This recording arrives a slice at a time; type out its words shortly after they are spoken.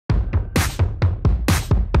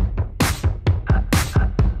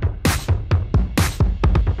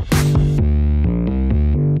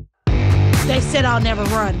said I'll never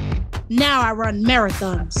run. Now I run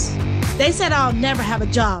marathons. They said I'll never have a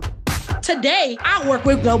job. Today, I work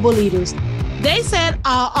with global leaders. They said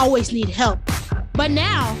I'll always need help. But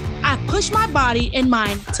now, I push my body and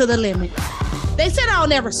mind to the limit. They said I'll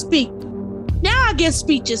never speak. Now I give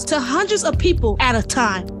speeches to hundreds of people at a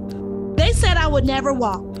time. They said I would never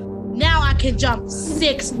walk. Now I can jump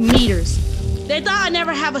 6 meters. They thought I'd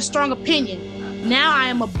never have a strong opinion. Now I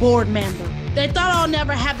am a board member. They thought I'll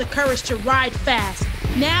never have the courage to ride fast.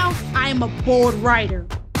 Now I am a board rider.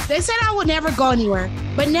 They said I would never go anywhere,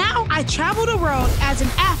 but now I travel the world as an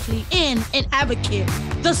athlete and an advocate.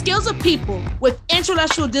 The skills of people with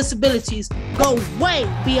intellectual disabilities go way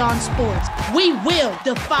beyond sports. We will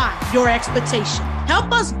defy your expectation.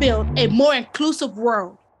 Help us build a more inclusive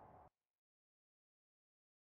world.